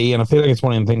want to be? And I feel like it's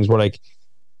one of the things where like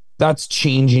that's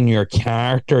changing your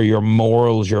character, your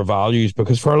morals, your values.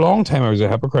 Because for a long time, I was a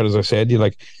hypocrite, as I said. You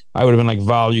like, I would have been like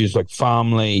values, like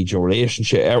family, your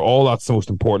relationship, all that's the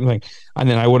most important thing. And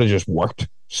then I would have just worked.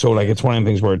 So like, it's one of the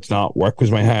things where it's not work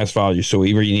was my highest value. So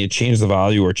either you need to change the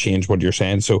value or change what you're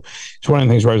saying. So it's one of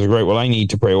the things where I was like, right, well, I need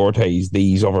to prioritize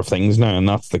these other things now, and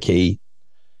that's the key.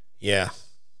 Yeah.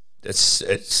 That's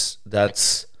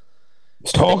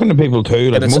It's talking to people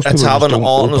too. Like and most it's people just having don't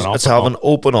honest, open up. it's having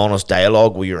open, honest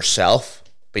dialogue with yourself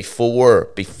before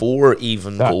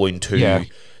even going to yeah.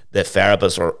 the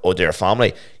therapist or their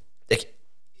family. Like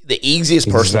the easiest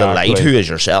person to lie to is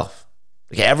yourself.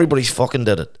 Like everybody's fucking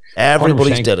did it.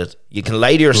 Everybody's 100%. did it. You can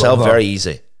lie to yourself very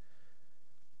easy.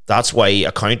 That's why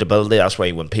accountability. That's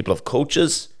why when people have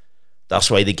coaches,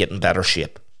 that's why they get in better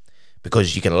shape,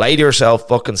 because you can lie to yourself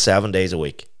fucking 7 days a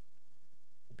week.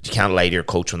 You can't lie to your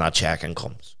coach when that check-in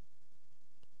comes.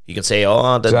 You can say, "Oh,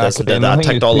 I did this and did that,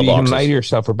 ticked all the boxes." You can lie to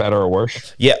yourself for better or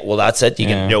worse. Yeah, well, that's it. You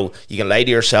can, you can lie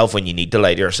to yourself when you need to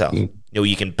lie to yourself.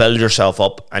 You can build yourself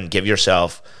up and give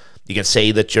yourself. You can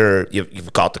say that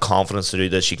you've got the confidence to do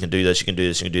this. You can do this. You can do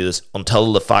this. You can do this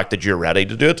until the fact that you're ready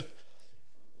to do it.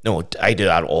 No, I do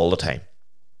that all the time.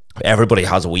 Everybody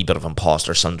has a wee bit of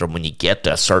imposter syndrome when you get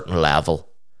to a certain level.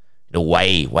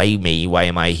 Why me? Why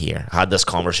am I here? I had this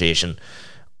conversation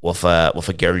with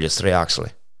a girl yesterday, actually.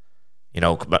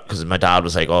 Because my dad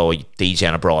was like, "Oh,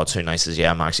 DJing abroad soon." I says, "Yeah,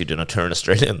 I'm actually doing a tour in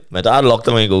Australia." My dad looked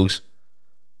at me and goes,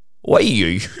 "Why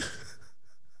you?"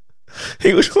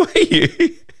 He goes, "Why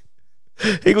you?"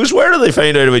 He goes, "Where did they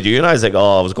find out about you?" And I was like,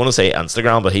 "Oh, I was going to say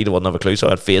Instagram, but he wouldn't have a clue, so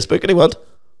I had Facebook." And he went,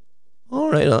 "All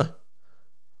right,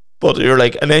 But you're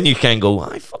like, and then you can go,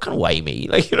 "I fucking why me?"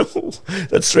 Like,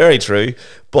 that's very true.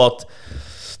 But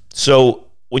so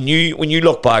when you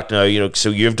look back now, so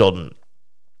you've done,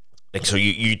 like, so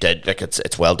you did, like,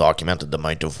 it's well documented the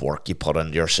amount of work you put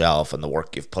into yourself and the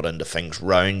work you've put into things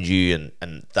around you,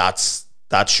 and that's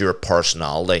your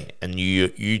personality, and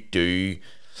you do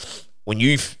when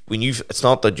you've it's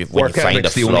not that when you find a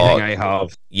flaw. The only thing I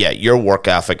have. Yeah, your work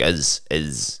ethic is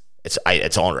it's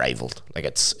unrivaled. Like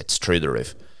it's through the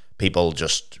roof. People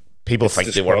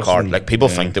think they work hard. Like people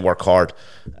think they work hard,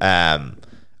 and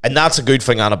that's a good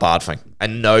thing and a bad thing.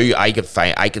 And now I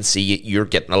can see you're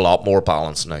getting a lot more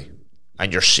balance now,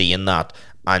 and you're seeing that,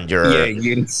 and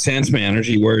you can sense my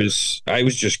energy. Whereas I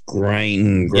was just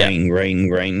grinding.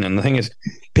 And the thing is,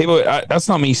 people, that's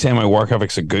not me saying my work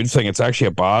ethic's a good thing. It's actually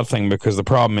a bad thing, because the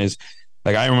problem is,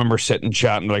 like, I remember sitting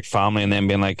chatting to like family and then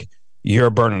being like,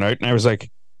 "You're burning out," and I was like,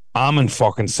 "I'm in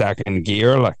fucking second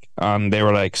gear," like, and they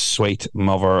were like, "Sweet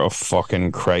mother of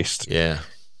fucking Christ." Yeah.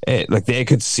 Like they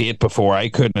could see it before I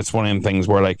could. And it's one of them things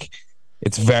where like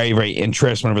it's very, very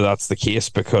interesting whenever that's the case,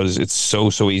 because it's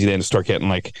so easy then to start getting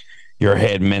like your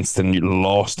head minced and you're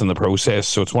lost in the process.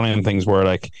 So it's one of them things where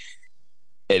like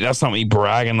that's not me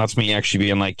bragging, that's me actually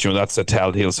being like, that's a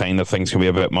telltale sign that things can be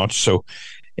a bit much. So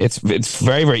it's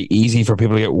very, very easy for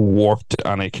people to get warped,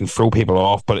 and it can throw people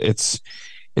off. But it's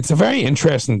actually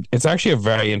a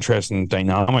very interesting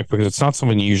dynamic, because it's not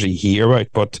something you usually hear about.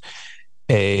 But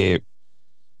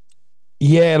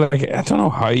yeah, like, I don't know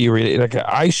how you really, like,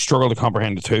 I struggle to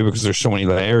comprehend it too, because there's so many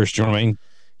layers. Do you know what I mean?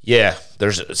 Yeah,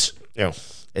 there's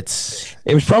It's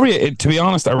It was probably, to be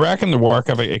honest, I reckon the work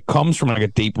of it comes from like a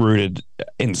deep rooted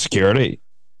insecurity,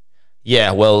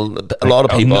 yeah. Well, a like lot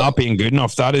of of people. not being good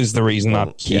enough. That is the reason that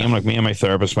Well, yeah, came. Like me and my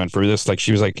therapist went through this. Like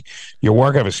she was like, "Your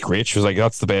work ethic is great." She was like,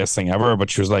 "That's the best thing ever." But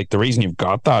she was like, "The reason you've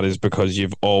got that is because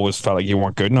you've always felt like you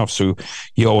weren't good enough, so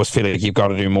you always feel like you've got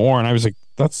to do more." And I was like,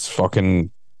 "That's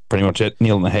fucking pretty much it,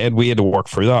 nail in the head." We had to work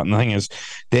through that, and the thing is,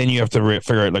 then you have to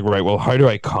figure out like, right, well, how do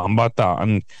I combat that?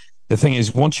 And the thing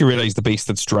is, once you realize the beast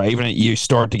that's driving it, you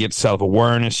start to get self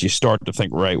awareness. You start to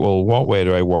think, right, well, what way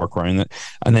do I work around it?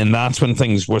 And then that's when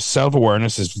things with self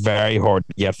awareness is very hard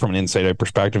to get from an inside out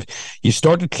perspective. You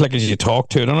start to click as you talk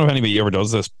to. I don't know if anybody ever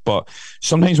does this, but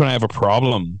sometimes when I have a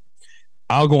problem,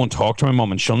 I'll go and talk to my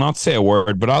mum and she'll not say a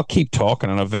word, but I'll keep talking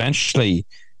and eventually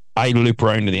I loop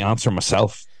around to the answer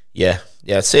myself. yeah,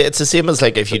 yeah. See, it's the same as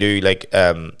like if you do like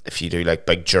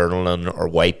big journaling or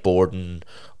whiteboarding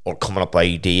or coming up with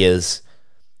ideas.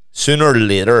 Sooner or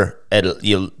later,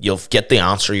 you'll get the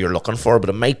answer you're looking for, but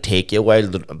it might take you a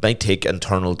while. It might take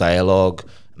internal dialogue.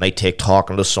 It might take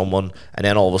talking to someone, and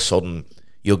then all of a sudden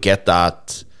you'll get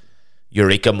that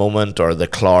eureka moment or the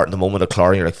moment of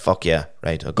clarity. You're like, "Fuck yeah,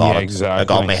 right! I got Yeah, it. I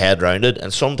got my exactly. head around it."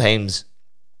 And sometimes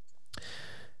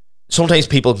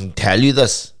people can tell you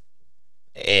this,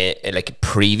 like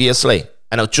previously,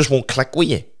 and it just won't click with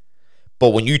you. But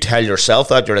when you tell yourself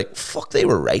that, you're like, "Fuck, they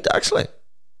were right." Actually,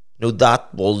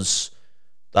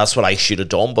 that's what I should have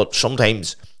done. But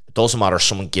sometimes it doesn't matter.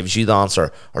 Someone gives you the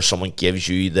answer, or someone gives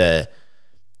you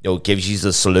gives you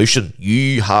the solution.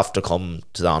 You have to come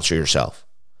to the answer yourself.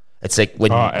 It's like Every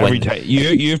when time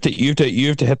you have to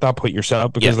hit that point yourself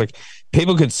yeah, because like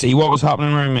people could see what was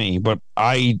happening around me, but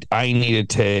I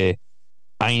needed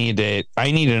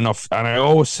enough, and I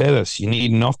always say this: you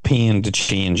need enough pain to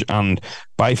change. And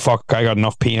by fuck, I got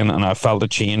enough pain, and I felt a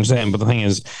change then. But the thing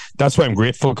is, that's why I'm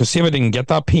grateful. Because see, if I didn't get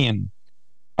that pain,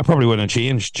 I probably wouldn't have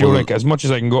changed. Joe, well, like as much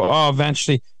as I can go, oh,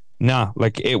 eventually, nah,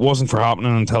 like it wasn't for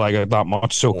happening until I got that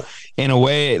much. So, well, in a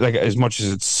way, like as much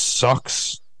as it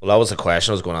sucks, that was the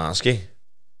question I was going to ask you.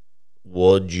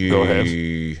 Would go ahead,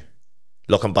 you,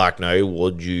 looking back now,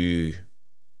 would you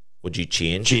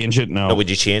change? change it. No, No, would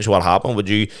you change what happened? Would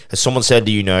you? Has someone said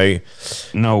to you now,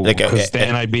 no, like, because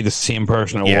then I'd be the same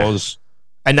person I yeah, was.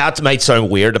 and that might sound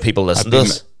weird to people I'd listening to be,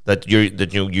 this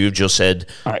you've just said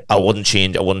I, I wouldn't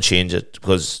change it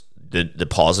because the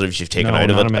positives you've taken no, out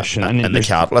of not a it mission. And and the there's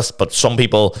catalyst. But some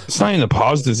people, it's not even the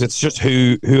positives. It's just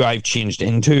who I've changed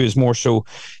into is more so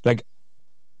like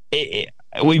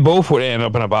we both would end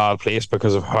up in a bad place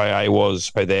because of how I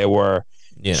was, how they were.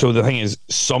 yeah, So the thing is,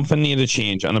 something needed to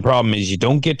change, and the problem is you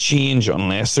don't get change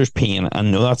unless there's pain. I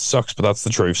know that sucks, but that's the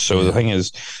truth. So the yeah, thing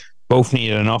is, both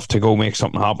needed enough to go make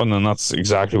something happen, and that's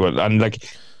exactly what. And like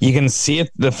you can see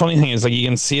it. The funny thing is, like you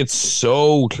can see it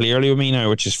so clearly with me now,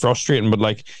 which is frustrating. But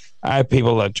like I have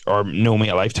people that are know me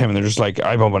a lifetime, and they're just like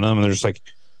I bump into them, and they're just like,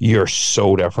 "You're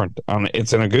so different," and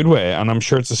it's in a good way. And I'm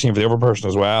sure it's the same for the other person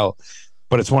as well.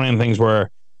 But it's one of the things where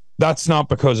that's not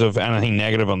because of anything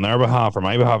negative on their behalf or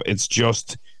my behalf. It's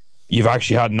just you've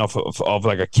actually had enough of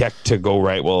like a kick to go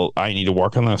right. Well, I need to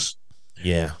work on this.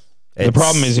 yeah. The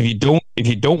problem is It's if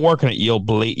you don't work on it, you'll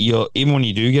even when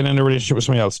you do get into a relationship with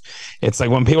somebody else, it's like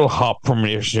when people hop from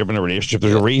relationship into relationship.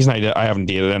 There's a yeah, reason I haven't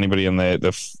dated anybody in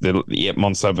the 8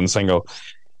 months I've been single.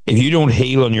 If you don't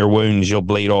heal on your wounds, you'll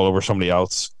bleed all over somebody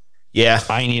else. yeah,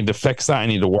 I need to fix that. I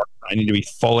need to work. I need to be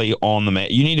fully on the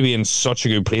met. You need to be in such a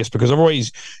good place because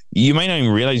otherwise, you might not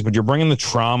even realize, but you're bringing the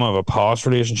trauma of a past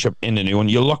relationship into a new one.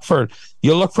 You look for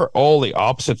all the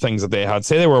opposite things that they had.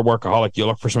 Say they were a workaholic, you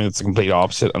look for something that's the complete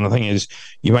opposite. And the thing is,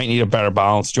 you might need a better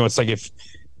balance. You know, it's like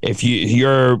if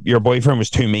your boyfriend was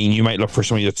too mean, you might look for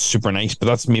somebody that's super nice, but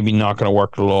that's maybe not going to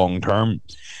work long term.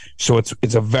 So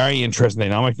it's a very interesting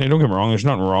dynamic. Now, don't get me wrong, there's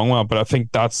nothing wrong with it, but I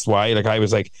think that's why, like, I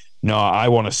was like, no, I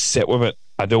want to sit with it.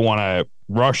 I don't want to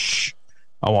rush.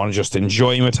 I want to just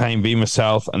enjoy my time, be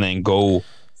myself, and then go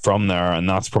from there. And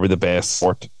that's probably the best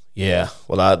sport. yeah.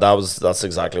 Well, that's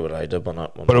exactly what I did when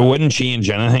But it I wouldn't change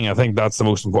anything. I think that's the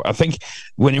most important. I think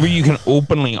whenever you can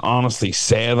openly, honestly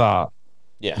say that,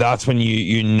 yeah. that's when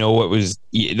you know it was.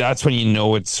 That's when you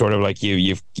know it's sort of like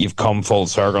you've come full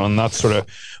circle, and that's sort of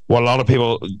what a lot of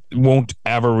people won't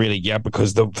ever really get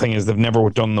because the thing is they've never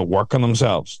done the work on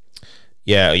themselves.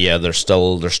 Yeah, yeah, they're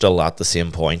still at the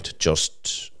same point,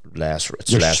 just less.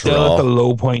 It's They're less still at raw. the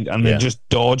low point and they Yeah, just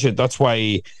dodge it. That's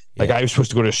why, like, yeah, I was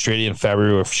supposed to go to Australia in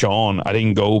February with Sean. I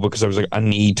didn't go because I was like, I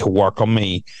need to work on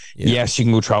me. yeah, Yes, you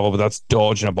can go travel, but that's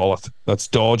dodging a bullet. That's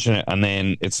dodging it, and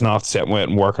then it's not sitting with it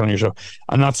and working on yourself.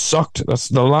 And that sucked. That's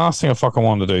the last thing I fucking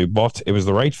wanted to do, but it was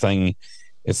the right thing.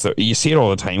 You see it all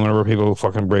the time whenever people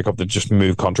fucking break up to just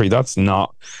move country. That's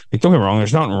not like, don't get me wrong,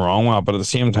 there's nothing wrong with it, but at the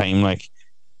same time, like,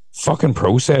 fucking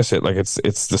process it. Like,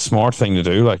 it's the smart thing to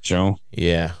do, like, you know.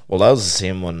 Yeah. Well, that was the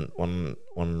same when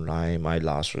my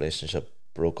last relationship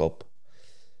broke up.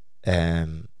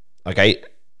 Like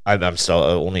I'm still,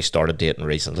 I only started dating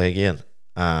recently again.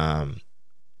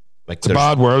 Like It's a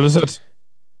bad world, is it?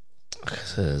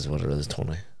 it is what it is,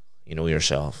 Tony. You know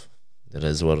yourself. It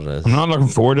is what it is. I'm not looking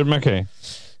forward to it, Mickey.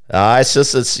 It's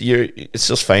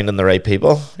just finding the right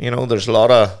people. You know, there's a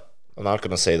lot of. I'm not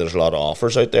going to say there's a lot of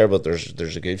offers out there, but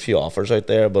there's a good few offers out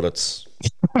there. But it's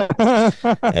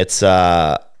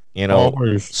you know,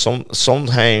 Offers.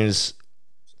 sometimes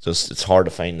just it's hard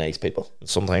to find nice people.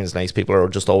 Sometimes nice people are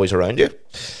just always around you.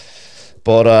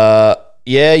 But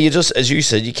yeah, you just, as you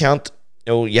said, you can't.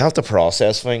 You know, you have to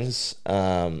process things.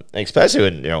 Especially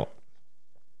when, you know,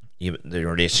 the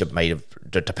relationship might have.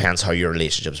 It depends how your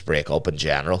relationships break up in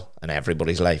general in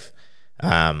everybody's life.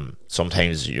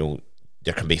 Sometimes, you know,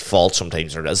 there can be fault.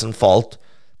 Sometimes there isn't fault,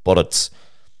 but it's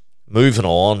moving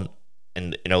on.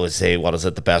 And, you know, they say, what is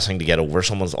it? The best thing to get over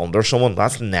someone's under someone.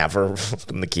 That's never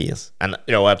the case. And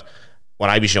you know what? When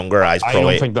I was younger, I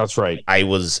don't think that's right.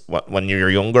 When you're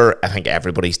younger, I think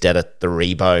everybody's did it. The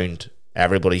rebound,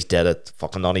 everybody's did it.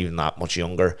 Fucking not even that much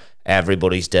younger.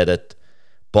 Everybody's did it.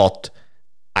 But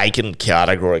I can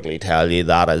categorically tell you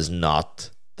that is not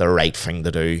the right thing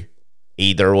to do.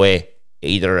 Either way,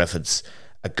 either if it's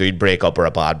a good breakup or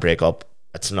a bad breakup,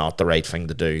 it's not the right thing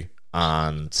to do.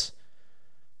 And,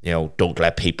 you know, don't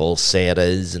let people say it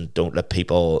is, and don't let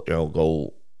people, you know,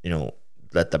 go, you know,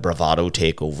 let the bravado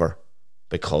take over.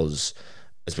 Because,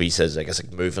 as we says, I guess,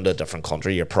 like, moving to a different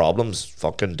country, your problems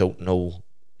fucking don't know,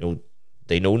 you know,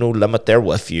 they know no limit. They're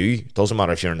with you. It doesn't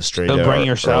matter if you're in Australia Still bring or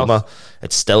yourself. Burma.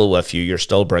 It's still with you. You're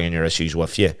still bringing your issues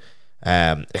with you.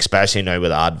 Especially now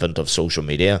with the advent of social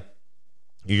media,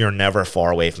 you're never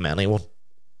far away from anyone.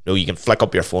 No, you can flick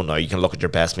up your phone now. You can look at your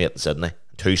best mate in Sydney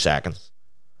in 2 seconds.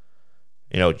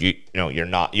 You know,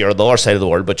 you're on the other side of the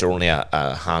world, but you're only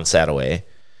a handset away.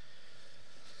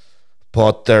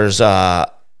 But there's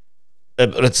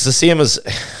it's the same as,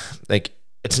 like,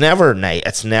 it's never nice.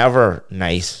 It's never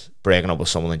nice breaking up with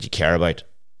someone that you care about.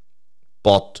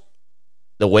 But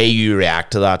the way you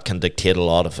react to that can dictate a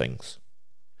lot of things.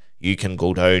 You can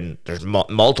go down. There's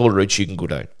multiple routes you can go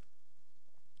down.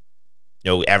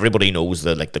 You know, everybody knows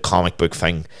that, like, the comic book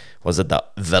thing, was it the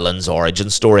villain's origin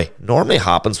story? Normally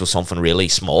happens with something really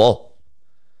small.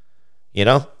 You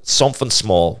know, something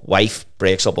small. Wife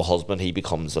breaks up with husband, he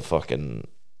becomes a fucking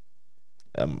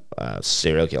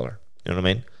serial killer. You know what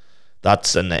I mean? That's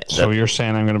So you're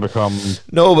saying I'm going to become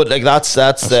no, but like that's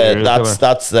the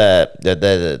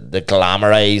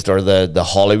glamorized or the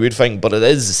Hollywood thing. But it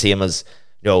is the same as,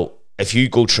 you know, if you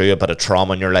go through a bit of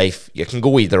trauma in your life, you can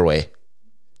go either way.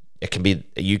 It can be,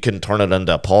 you can turn it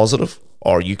into a positive,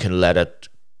 or you can let it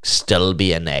still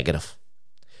be a negative.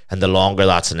 And the longer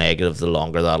that's a negative, the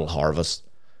longer that'll harvest.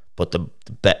 But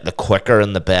the quicker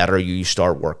and the better you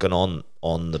start working on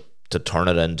to turn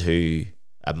it into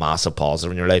a massive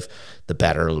positive in your life, the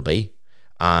better it'll be.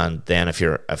 And then if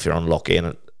you're unlucky and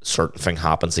a certain thing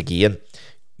happens again,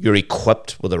 you're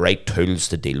equipped with the right tools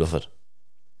to deal with it.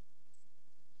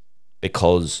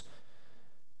 Because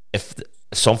if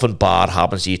something bad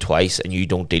happens to you twice and you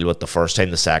don't deal with it the first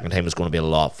time, the second time is going to be a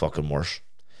lot fucking worse.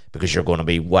 Because you're going to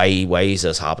be, why is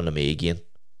this happening to me again?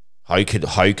 How could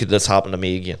this happen to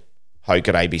me again? How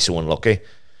could I be so unlucky?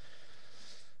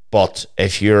 But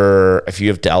if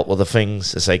you've dealt with the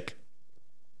things, it's like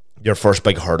your first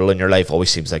big hurdle in your life always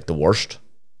seems like the worst.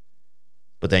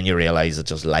 But then you realize that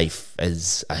just life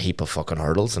is a heap of fucking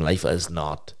hurdles, and life is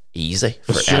not easy.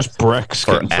 It's just bricks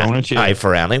getting thrown at you.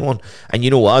 For anyone. And you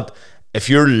know what? If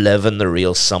you're living the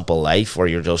real simple life where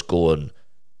you're just going,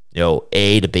 you know,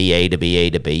 A to B, A to B, A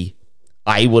to B,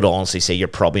 I would honestly say you're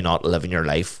probably not living your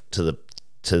life to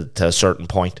a certain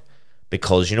point.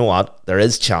 Because you know what? There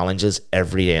is challenges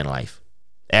every day in life.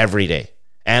 Every day.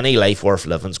 Any life worth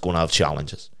living is going to have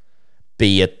challenges.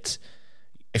 Be it,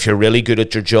 if you're really good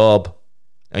at your job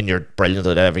and you're brilliant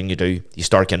at everything you do, you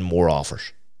start getting more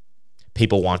offers.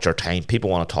 People want your time. People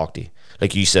want to talk to you.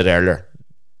 Like you said earlier,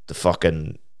 the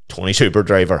fucking Tony Super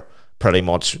driver pretty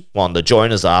much wanted to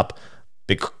join his app,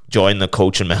 join the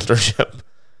coaching mentorship.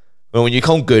 But when you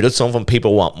become good at something,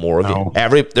 people want more of you.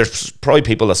 There's probably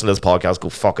people listening to this podcast go,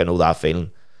 fucking know that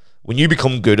feeling. When you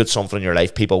become good at something in your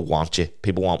life, people want you.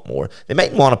 People want more. They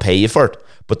might want to pay you for it,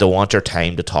 but they want your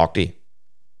time to talk to you.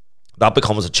 That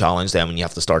becomes a challenge then when you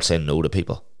have to start saying no to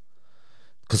people.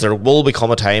 Because there will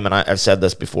become a time, and I've said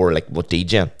this before, like with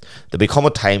DJing, there become a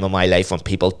time in my life when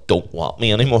people don't want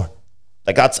me anymore.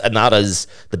 Like that is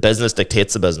the business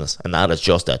dictates the business, and that is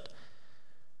just it.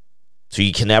 So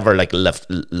you can never like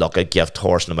look at gift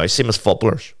horse in the mouth. Same as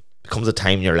footballers. Becomes a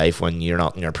time in your life when you're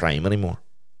not in your prime anymore,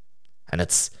 and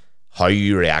it's how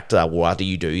you react to that. What do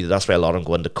you do? That's why a lot of them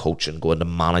go into coaching, go into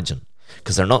managing,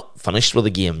 because they're not finished with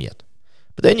the game yet.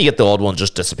 But then you get the odd one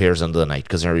just disappears into the night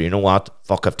because you know what?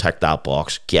 Fuck, I've ticked that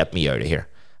box. Get me out of here.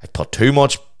 I've put too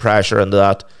much pressure into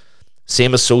that.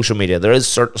 Same as social media. There is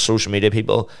certain social media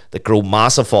people that grow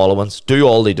massive followings, do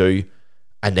all they do,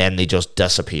 and then they just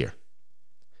disappear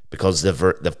because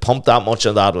they've pumped that much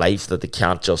in that life that they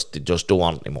just don't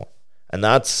want it anymore. And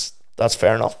that's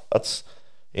fair enough. That's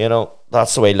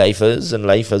that's the way life is, and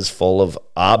life is full of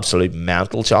absolute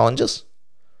mental challenges.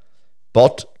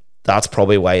 But that's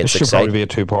probably why it's exciting. It should probably be a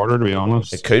two-parter, to be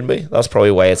honest. It could be. That's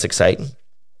probably why it's exciting.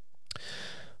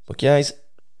 But guys,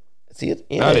 see it.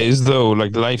 That is though.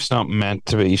 Like life's not meant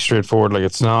to be straightforward. Like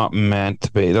it's not meant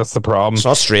to be. That's the problem. It's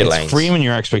not straight lines. It's framing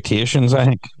your expectations, I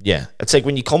think. Yeah, it's like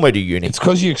when you come out of uni. It's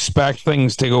because you expect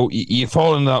things to go. You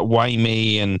fall into that why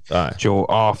me and Joe.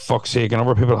 Oh fuck's sake! And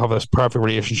other people have this perfect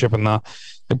relationship and that.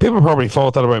 Like, people probably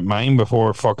thought that about mine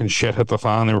before fucking shit hit the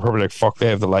fan. They were probably like, "Fuck, they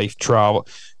have the life travel."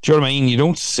 Do you know what I mean? You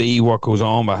don't see what goes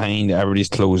on behind everybody's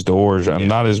closed doors,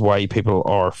 and that is why people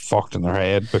are fucked in their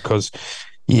head because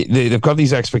they've got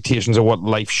these expectations of what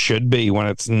life should be when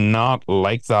it's not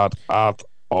like that at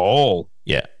all.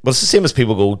 Yeah, well, it's the same as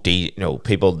people go,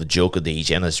 people the joke of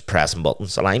DJing is pressing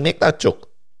buttons, and I make that joke.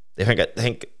 They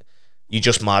think you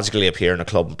just magically appear in a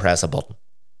club and press a button,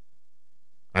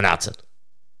 and that's it.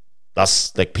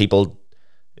 That's like people,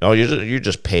 you're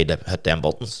just paid to hit them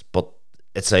buttons, but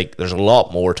it's like there's a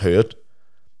lot more to it,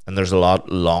 and there's a lot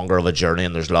longer of a journey,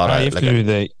 and there's a lot of you have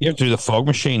to do the fog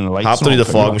machine. I have to do the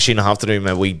fog machine. I have to do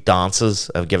my wee dances.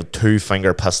 I give it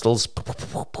 2-finger pistols.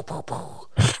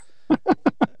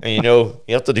 And you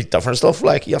have to do different stuff.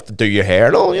 Like you have to do your hair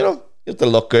and all. You have to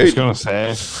look good. I was gonna say,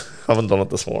 I haven't done it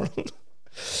this morning.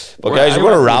 But guys,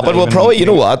 we're gonna wrap it. We'll probably, you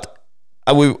know what?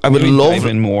 I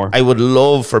would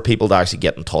love for people to actually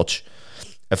get in touch.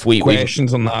 If we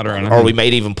questions on that or we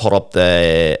might even put up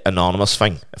the anonymous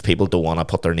thing if people don't want to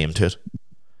put their name to it.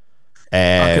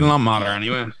 It can not matter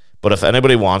anyway. But if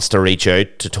anybody wants to reach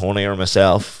out to Tony or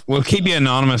myself, we'll keep you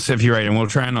anonymous if you're right, and we'll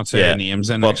try not to say names.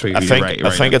 Then next week, I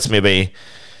think it's maybe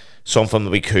something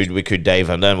that we could dive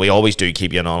into. And we always do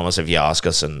keep you anonymous if you ask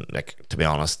us. And like, to be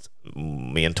honest,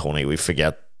 me and Tony, we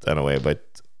forget anyway about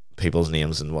people's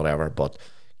names and whatever. But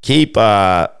keep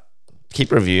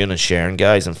reviewing and sharing,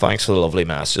 guys, and thanks for the lovely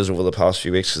messages over the past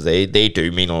few weeks because they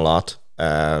do mean a lot.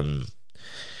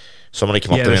 Somebody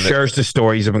came up to me. The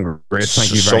stories have been great.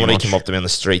 Thank you very much. Somebody came up to me in the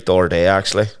street the other day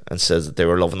actually and says that they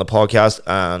were loving the podcast,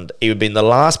 and he would be the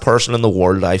last person in the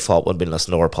world I thought would be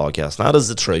listening to our podcast. And that is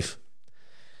the truth.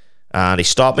 And he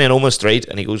stopped me in Oma Street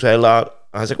and he goes, "Hey lad,"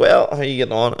 I was like, "Well, how are you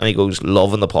getting on?" And he goes,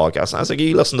 "Loving the podcast." And I was like,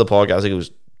 "You listen to the podcast?" He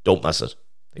goes, "Don't miss it."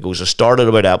 He goes, "I started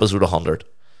about episode 100.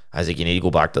 I was like, "You need to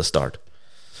go back to the start."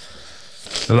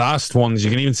 The last ones, you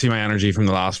can even see my energy from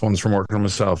the last ones from working on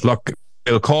myself. Look,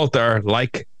 I'll call it there.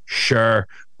 Like, share,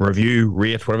 review,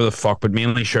 rate, whatever the fuck, but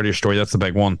mainly share your story. That's the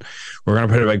big one. We're going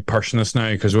to put a big push in this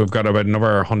now because we've got about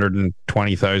another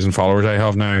 120,000 followers I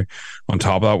have now. On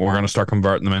top of that, we're going to start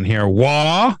converting them in here.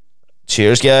 Wah!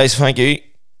 Cheers, guys. Thank you.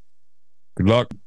 Good luck.